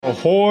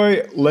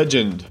Ahoy,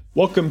 legend.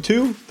 Welcome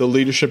to The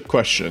Leadership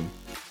Question.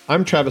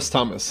 I'm Travis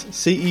Thomas,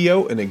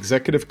 CEO and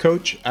executive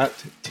coach at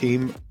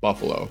Team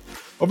Buffalo.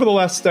 Over the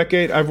last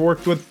decade, I've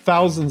worked with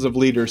thousands of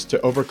leaders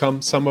to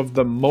overcome some of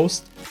the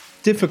most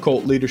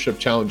difficult leadership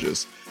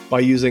challenges by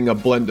using a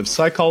blend of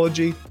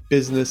psychology,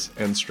 business,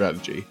 and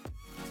strategy.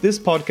 This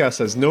podcast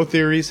has no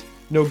theories,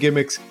 no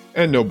gimmicks,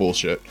 and no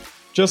bullshit.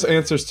 Just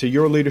answers to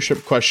your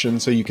leadership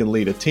questions so you can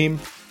lead a team,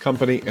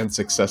 company, and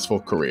successful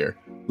career.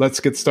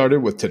 Let's get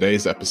started with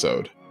today's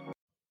episode.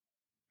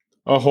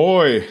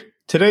 Ahoy!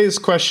 Today's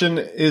question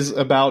is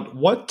about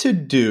what to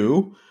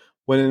do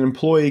when an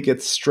employee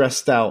gets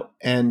stressed out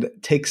and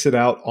takes it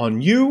out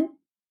on you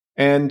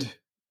and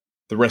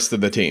the rest of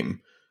the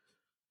team.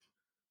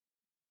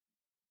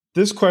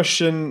 This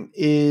question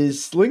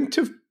is linked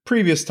to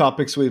previous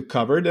topics we've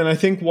covered, and I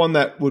think one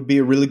that would be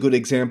a really good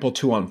example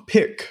to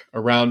unpick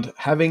around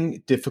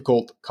having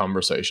difficult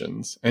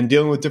conversations and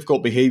dealing with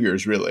difficult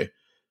behaviors, really.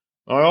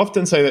 I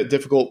often say that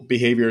difficult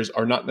behaviors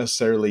are not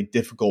necessarily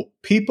difficult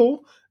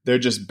people, they're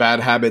just bad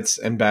habits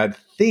and bad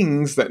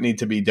things that need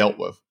to be dealt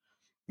with.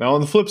 Now,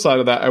 on the flip side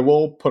of that, I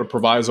will put a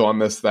proviso on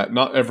this that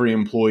not every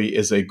employee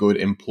is a good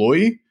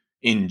employee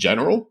in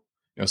general.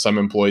 Some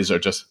employees are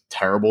just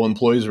terrible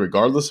employees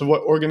regardless of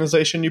what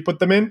organization you put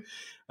them in.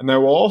 And I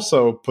will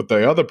also put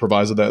the other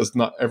proviso that is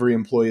not every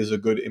employee is a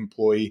good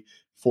employee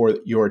for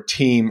your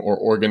team or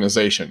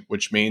organization,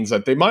 which means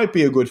that they might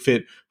be a good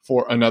fit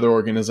for another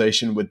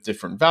organization with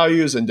different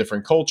values and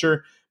different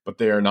culture, but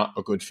they are not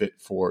a good fit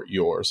for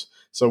yours.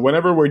 So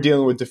whenever we're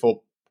dealing with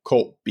difficult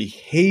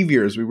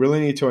behaviors, we really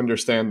need to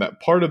understand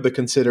that part of the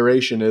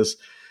consideration is,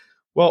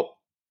 well,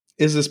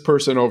 is this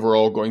person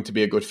overall going to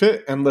be a good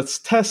fit? And let's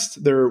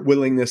test their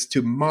willingness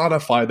to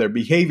modify their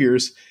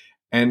behaviors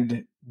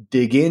and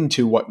dig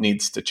into what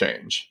needs to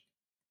change.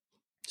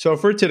 So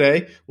for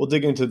today, we'll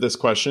dig into this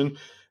question.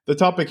 The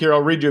topic here,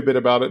 I'll read you a bit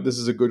about it. This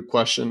is a good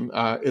question,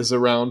 is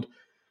around,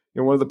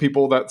 one of the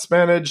people that's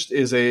managed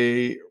is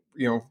a,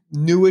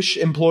 newish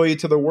employee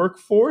to the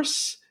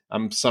workforce.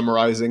 I'm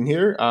summarizing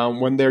here.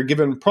 When they're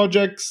given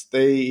projects,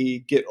 they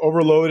get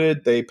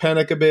overloaded, they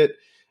panic a bit,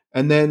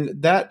 and then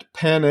that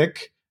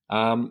panic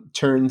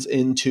turns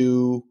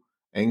into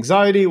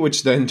anxiety,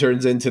 which then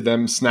turns into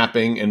them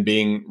snapping and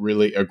being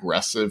really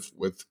aggressive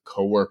with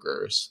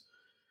coworkers.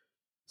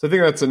 So I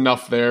think that's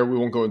enough there. We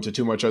won't go into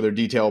too much other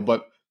detail,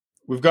 but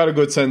we've got a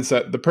good sense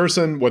that the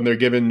person, when they're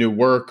given new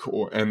work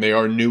and they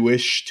are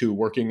newish to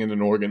working in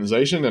an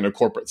organization in a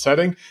corporate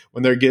setting,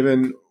 when they're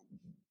given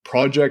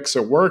projects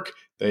or work,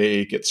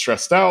 they get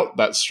stressed out.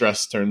 That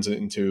stress turns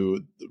into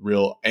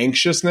real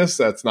anxiousness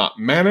that's not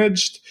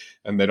managed,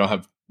 and they don't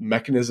have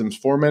mechanisms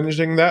for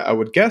managing that, I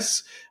would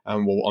guess.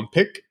 We'll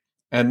unpick.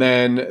 And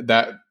then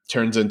that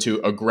turns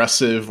into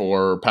aggressive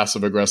or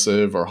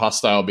passive-aggressive or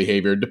hostile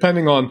behavior,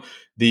 depending on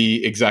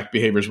the exact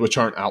behaviors, which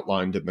aren't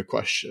outlined in the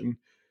question.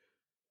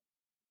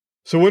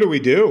 So what do we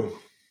do?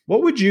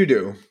 What would you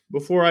do?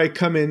 Before I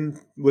come in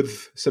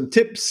with some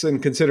tips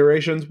and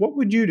considerations, what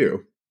would you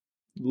do?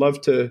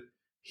 Love to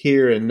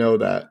hear and know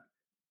that.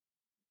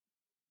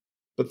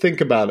 But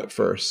think about it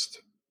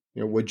first.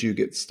 Would you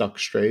get stuck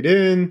straight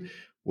in?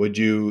 Would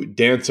you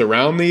dance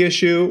around the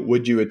issue?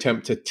 Would you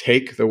attempt to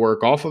take the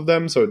work off of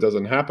them so it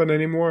doesn't happen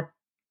anymore?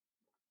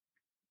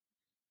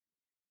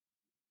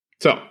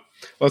 So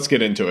let's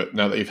get into it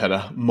now that you've had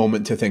a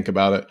moment to think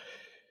about it.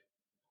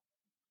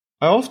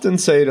 I often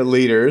say to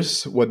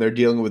leaders when they're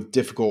dealing with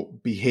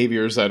difficult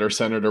behaviors that are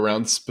centered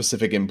around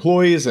specific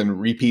employees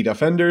and repeat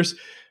offenders,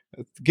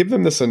 give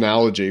them this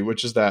analogy,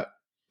 which is that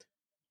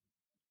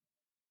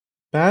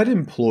bad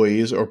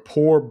employees or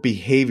poor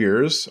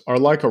behaviors are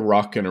like a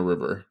rock in a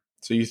river.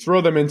 So you throw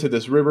them into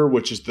this river,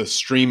 which is the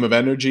stream of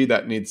energy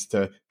that needs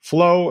to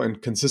flow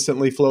and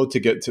consistently flow to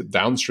get to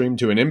downstream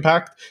to an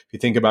impact. If you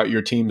think about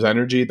your team's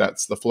energy,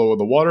 that's the flow of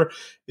the water.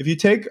 If you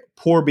take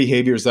poor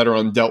behaviors that are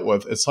undealt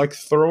with, it's like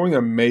throwing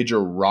a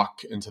major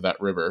rock into that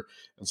river.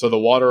 And so the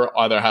water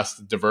either has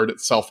to divert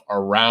itself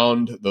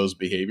around those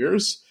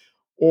behaviors,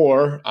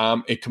 or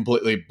it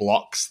completely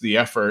blocks the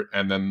effort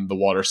and then the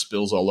water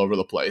spills all over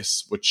the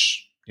place,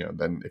 which,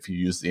 then if you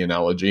use the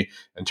analogy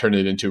and turn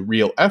it into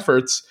real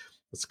efforts,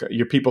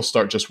 your people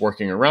start just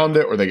working around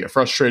it, or they get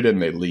frustrated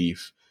and they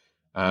leave,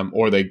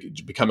 or they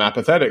become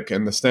apathetic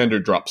and the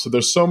standard drops. So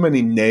there's so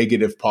many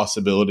negative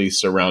possibilities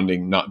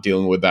surrounding not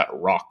dealing with that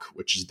rock,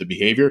 which is the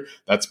behavior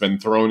that's been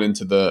thrown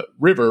into the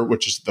river,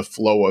 which is the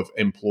flow of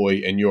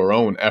employee and your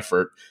own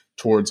effort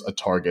towards a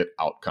target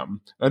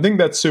outcome. And I think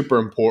that's super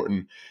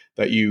important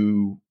that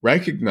you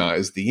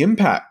recognize the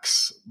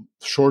impacts,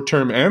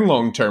 short-term and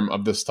long-term,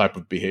 of this type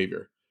of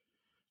behavior.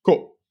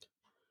 Cool.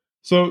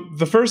 So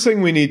the first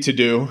thing we need to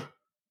do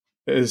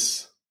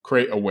is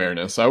create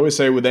awareness. I always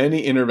say with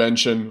any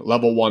intervention,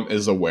 level one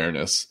is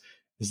awareness.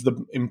 Is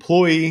the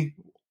employee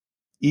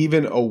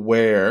even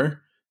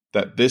aware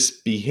that this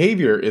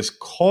behavior is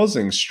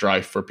causing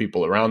strife for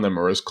people around them,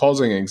 or is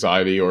causing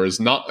anxiety, or is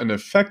not an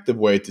effective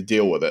way to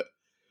deal with it?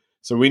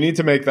 So we need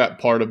to make that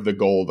part of the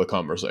goal of the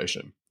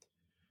conversation.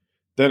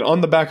 Then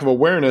on the back of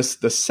awareness,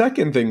 the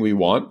second thing we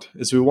want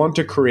is we want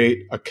to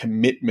create a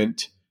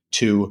commitment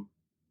to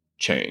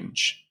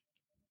change.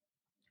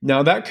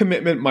 Now, that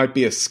commitment might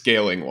be a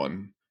scaling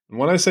one. And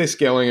when I say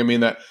scaling, I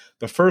mean that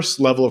the first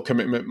level of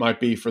commitment might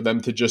be for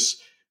them to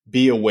just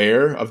be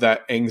aware of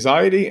that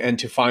anxiety and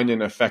to find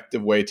an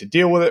effective way to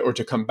deal with it, or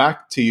to come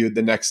back to you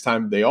the next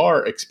time they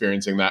are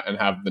experiencing that and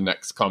have the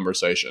next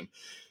conversation.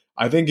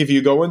 I think if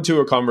you go into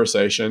a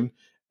conversation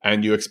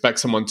and you expect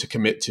someone to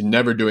commit to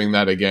never doing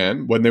that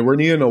again, when they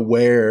weren't even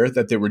aware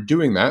that they were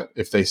doing that,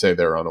 if they say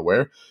they're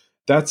unaware,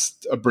 that's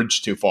a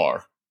bridge too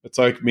far. It's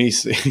like me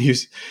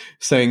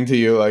saying to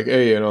you, like,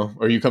 hey,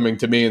 or you coming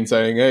to me and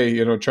saying,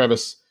 hey,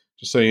 Travis,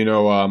 just so you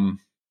know,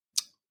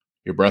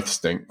 your breath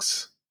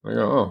stinks. I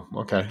go, oh,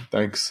 okay,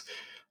 thanks.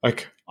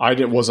 Like,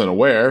 wasn't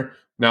aware.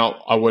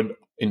 Now, I would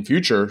in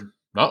future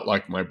not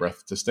like my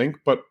breath to stink,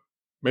 but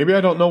maybe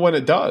I don't know when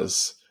it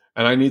does.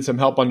 And I need some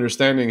help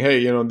understanding,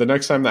 hey, the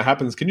next time that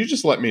happens, can you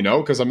just let me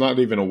know? Because I'm not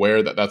even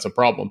aware that that's a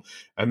problem.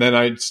 And then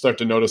I start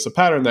to notice a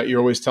pattern that you're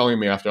always telling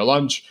me after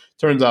lunch.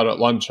 Turns out at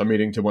lunch, I'm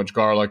eating too much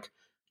garlic.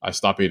 I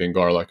stop eating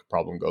garlic,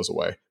 problem goes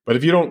away. But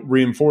if you don't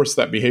reinforce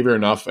that behavior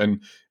enough, and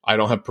I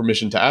don't have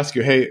permission to ask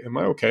you, hey, am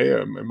I okay?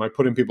 Am I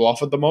putting people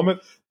off at the moment?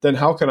 Then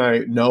how can I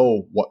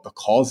know what the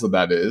cause of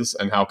that is?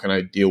 And how can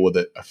I deal with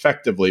it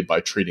effectively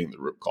by treating the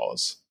root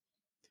cause?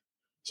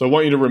 So I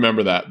want you to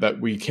remember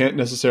that we can't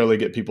necessarily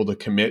get people to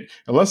commit,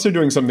 unless they're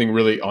doing something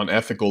really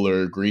unethical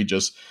or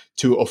egregious,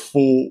 to a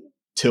full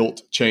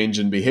tilt change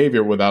in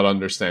behavior without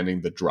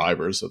understanding the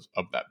drivers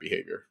of that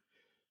behavior.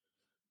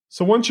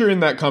 So once you're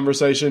in that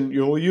conversation,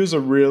 you'll use a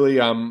really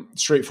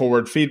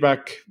straightforward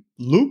feedback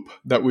loop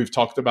that we've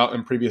talked about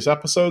in previous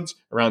episodes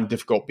around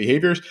difficult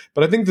behaviors.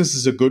 But I think this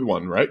is a good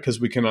one, right? Because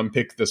we can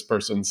unpick this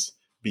person's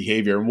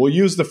behavior. And we'll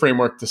use the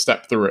framework to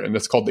step through it. And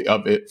it's called the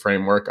OFIT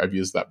framework. I've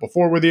used that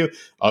before with you.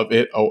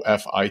 OFIT,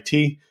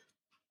 OFIT.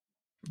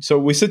 So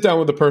we sit down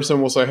with the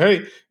person. We'll say,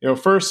 hey,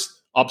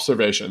 first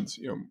observations.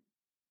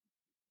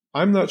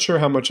 I'm not sure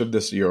how much of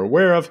this you're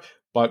aware of,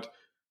 but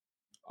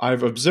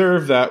I've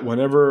observed that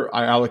whenever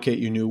I allocate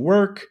you new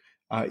work,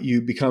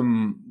 you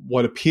become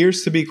what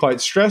appears to be quite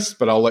stressed,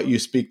 but I'll let you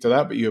speak to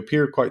that, but you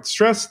appear quite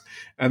stressed.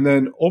 And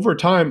then over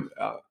time,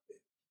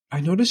 I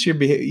notice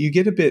you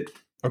get a bit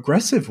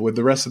aggressive with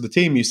the rest of the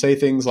team. You say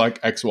things like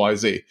X, Y,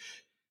 Z.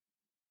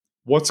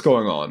 What's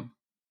going on?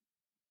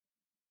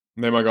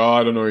 And they might go,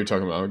 I don't know what you're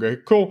talking about.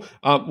 Okay, cool.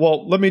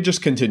 Well, let me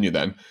just continue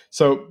then.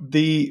 So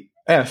the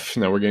F,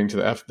 now we're getting to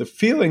the F, the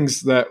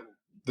feelings that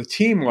the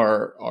team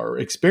are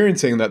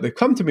experiencing that they've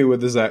come to me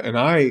with is that, and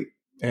I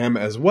am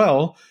as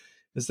well,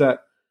 is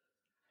that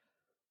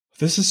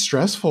this is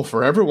stressful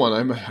for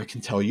everyone. I can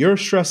tell you're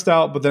stressed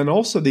out, but then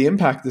also the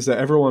impact is that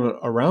everyone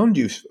around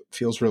you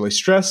feels really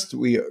stressed.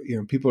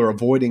 People are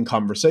avoiding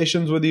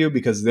conversations with you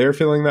because they're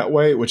feeling that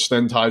way, which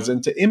then ties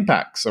into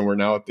impacts. And we're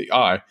now at the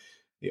I.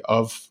 The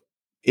of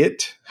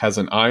it has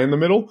an I in the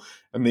middle,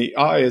 and the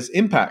I is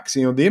impacts.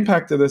 The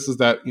impact of this is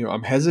that,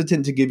 I'm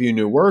hesitant to give you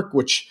new work,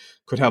 which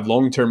could have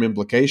long-term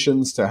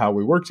implications to how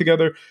we work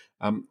together.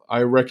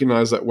 I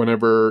recognize that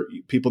whenever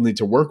people need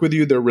to work with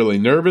you, they're really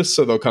nervous,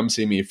 so they'll come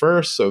see me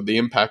first. So the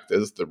impact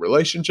is the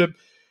relationship.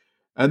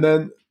 And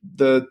then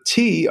the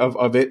T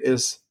of it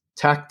is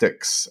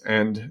tactics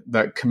and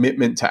that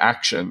commitment to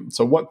action.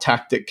 So what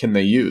tactic can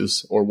they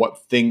use, or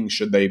what thing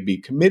should they be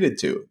committed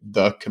to?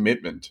 The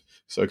commitment.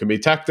 So it can be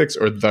tactics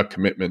or the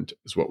commitment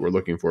is what we're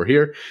looking for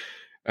here.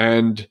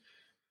 And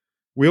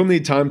we'll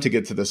need time to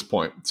get to this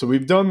point. So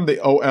we've done the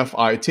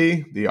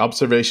OFIT, the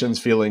observations,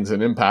 feelings,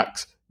 and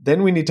impacts.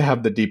 Then we need to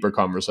have the deeper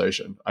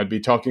conversation. I'd be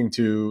talking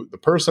to the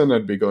person.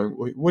 I'd be going,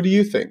 what do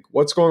you think?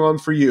 What's going on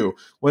for you?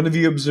 When have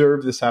you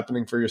observed this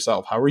happening for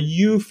yourself? How are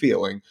you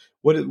feeling?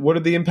 What are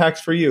the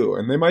impacts for you?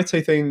 And they might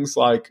say things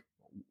like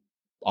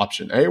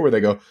option A, where they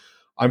go,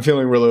 I'm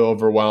feeling really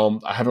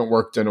overwhelmed. I haven't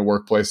worked in a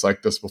workplace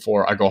like this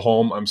before. I go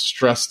home, I'm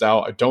stressed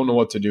out. I don't know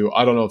what to do.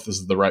 I don't know if this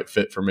is the right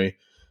fit for me.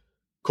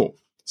 Cool.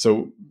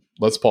 So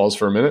let's pause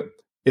for a minute.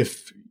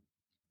 If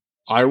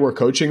I were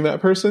coaching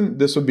that person,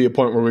 this would be a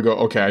point where we go,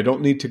 okay, I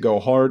don't need to go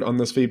hard on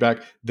this feedback.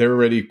 They're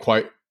already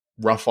quite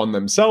rough on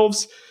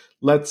themselves.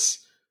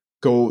 Let's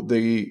go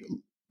the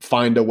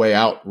find a way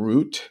out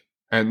route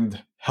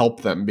and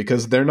help them,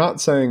 because they're not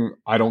saying,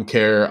 I don't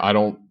care. I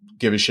don't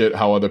give a shit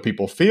how other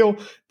people feel.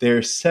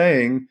 They're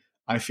saying,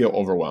 I feel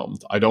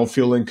overwhelmed. I don't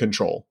feel in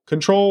control.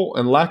 Control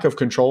and lack of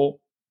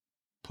control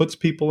puts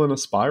people in a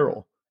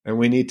spiral, and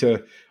we need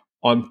to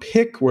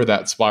unpick where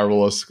that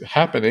spiral is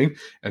happening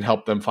and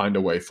help them find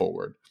a way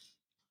forward.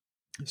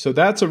 So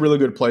that's a really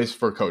good place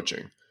for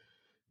coaching.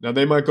 Now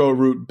they might go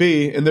route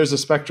B, and there's a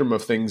spectrum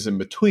of things in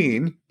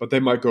between, but they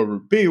might go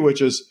route B,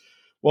 which is,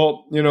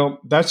 well,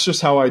 that's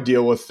just how I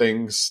deal with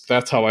things.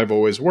 That's how I've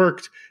always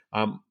worked.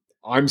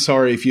 I'm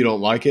sorry if you don't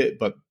like it,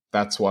 but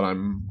that's what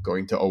I'm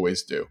going to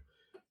always do.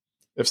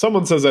 If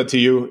someone says that to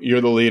you,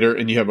 you're the leader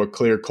and you have a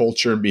clear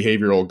culture and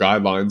behavioral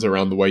guidelines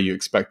around the way you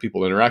expect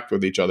people to interact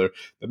with each other,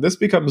 then this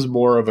becomes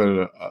more of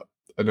an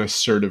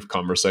assertive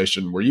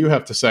conversation where you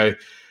have to say,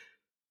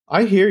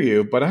 I hear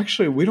you, but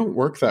actually, we don't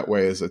work that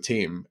way as a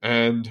team.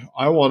 And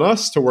I want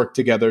us to work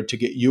together to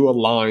get you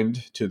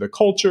aligned to the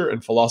culture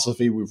and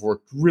philosophy we've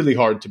worked really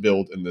hard to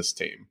build in this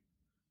team.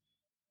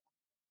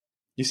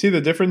 You see the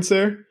difference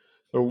there?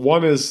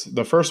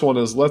 The first one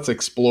is let's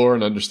explore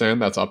and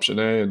understand. That's option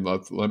A, and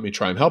let me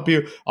try and help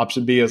you.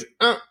 Option B is,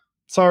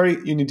 sorry,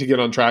 you need to get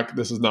on track.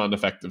 This is not an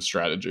effective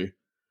strategy.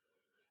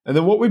 And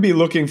then what we'd be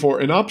looking for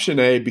in option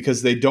A,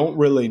 because they don't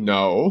really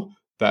know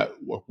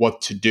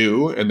what to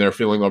do and they're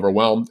feeling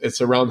overwhelmed,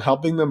 it's around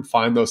helping them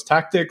find those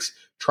tactics,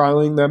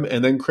 trialing them,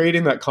 and then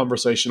creating that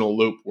conversational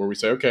loop where we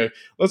say, okay,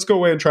 let's go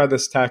away and try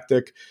this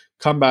tactic.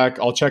 Come back.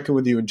 I'll check in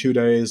with you in 2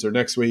 days or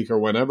next week or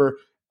whenever,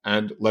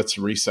 and let's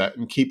reset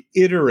and keep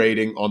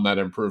iterating on that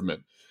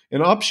improvement.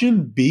 In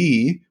option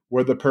B,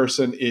 where the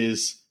person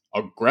is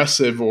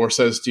aggressive or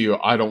says to you,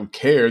 I don't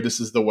care, this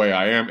is the way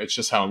I am, it's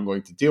just how I'm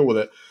going to deal with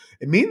it,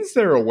 it means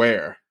they're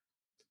aware.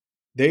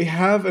 They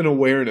have an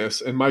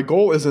awareness, and my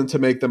goal isn't to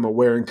make them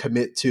aware and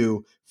commit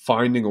to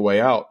finding a way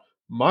out.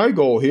 My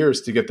goal here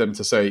is to get them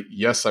to say,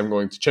 yes, I'm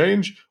going to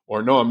change,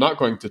 or no, I'm not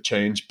going to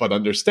change, but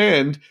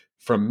understand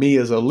from me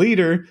as a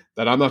leader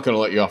that I'm not going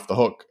to let you off the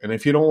hook. And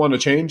if you don't want to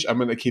change, I'm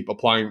going to keep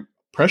applying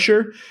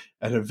pressure.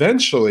 And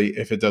eventually,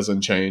 if it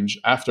doesn't change,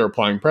 after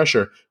applying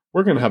pressure,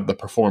 we're going to have the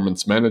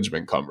performance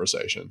management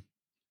conversation.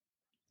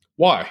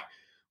 Why?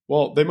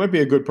 Well, they might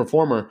be a good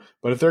performer,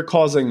 but if they're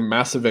causing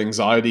massive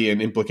anxiety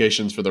and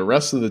implications for the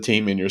rest of the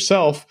team and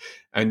yourself,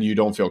 and you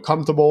don't feel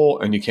comfortable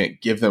and you can't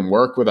give them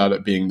work without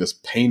it being this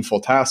painful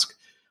task,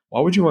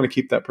 why would you want to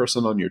keep that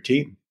person on your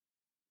team?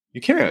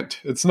 You can't.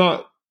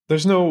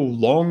 There's no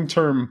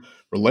long-term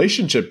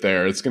relationship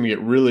there. It's going to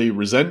get really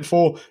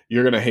resentful.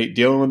 You're going to hate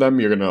dealing with them.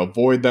 You're going to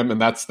avoid them.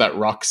 And that's that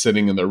rock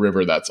sitting in the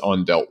river that's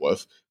undealt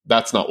with.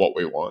 That's not what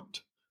we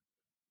want.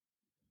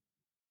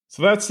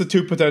 So that's the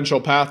two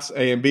potential paths,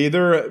 A and B.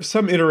 There are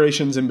some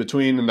iterations in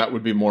between, and that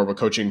would be more of a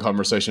coaching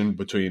conversation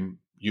between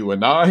you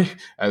and I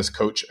as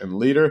coach and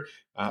leader.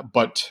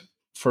 But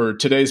for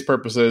today's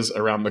purposes,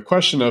 around the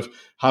question of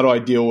how do I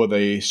deal with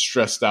a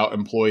stressed out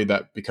employee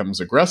that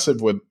becomes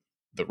aggressive with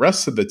the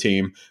rest of the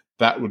team,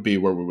 that would be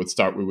where we would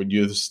start. We would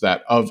use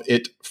that of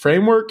it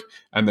framework,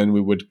 and then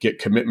we would get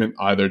commitment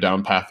either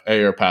down path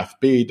A or path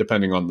B,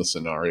 depending on the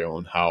scenario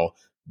and how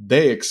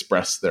they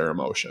express their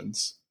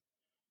emotions.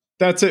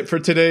 That's it for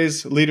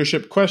today's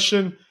leadership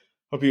question.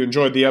 Hope you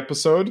enjoyed the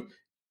episode.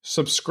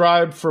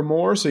 Subscribe for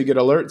more so you get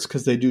alerts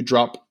because they do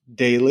drop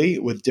daily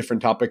with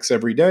different topics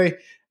every day.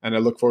 And I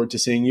look forward to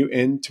seeing you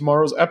in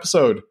tomorrow's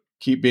episode.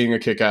 Keep being a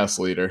kick-ass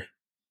leader.